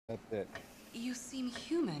That's it. You seem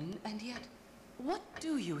human, and yet, what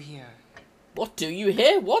do you here? What do you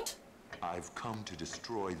hear? What? I've come to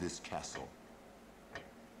destroy this castle.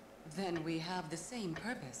 Then we have the same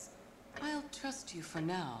purpose. I'll trust you for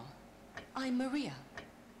now. I'm Maria.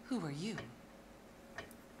 Who are you?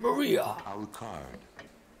 Maria. Alucard.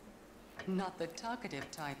 Not the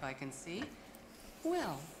talkative type, I can see.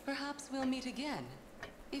 Well, perhaps we'll meet again.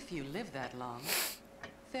 If you live that long.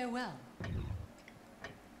 Farewell.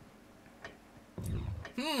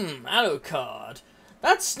 Alucard.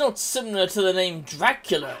 That's not similar to the name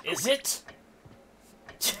Dracula, is it?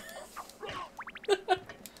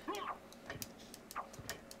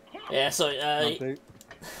 Yeah, so,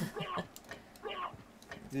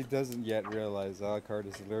 He doesn't yet realize Alucard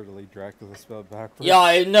is literally Dracula spelled backwards. yeah,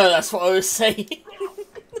 I know, that's what I was saying.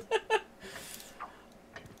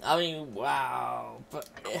 I mean, wow, but...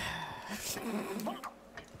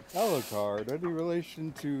 Alucard, any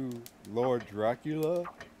relation to Lord Dracula?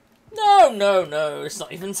 No, it's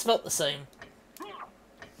not even spelt the same.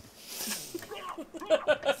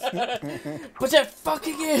 But it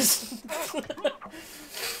fucking is!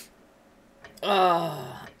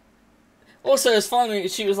 Also, it's finally,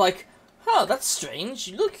 she was like, huh, that's strange,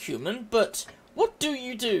 you look human, but what do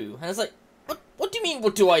you do? And I was like, what do you mean,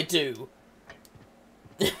 what do I do?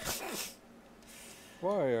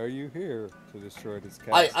 Why are you here to destroy this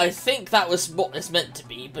castle? I think that was what it's meant to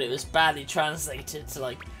be, but it was badly translated to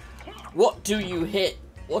like, what do you hit?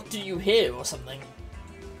 What do you hear, or something?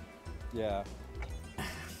 Yeah.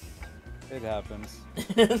 It happens.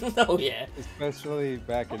 Oh yeah. Especially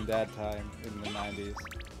back in that time, in the 90s.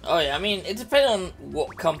 Oh yeah, I mean, it depends on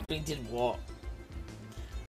what company did what.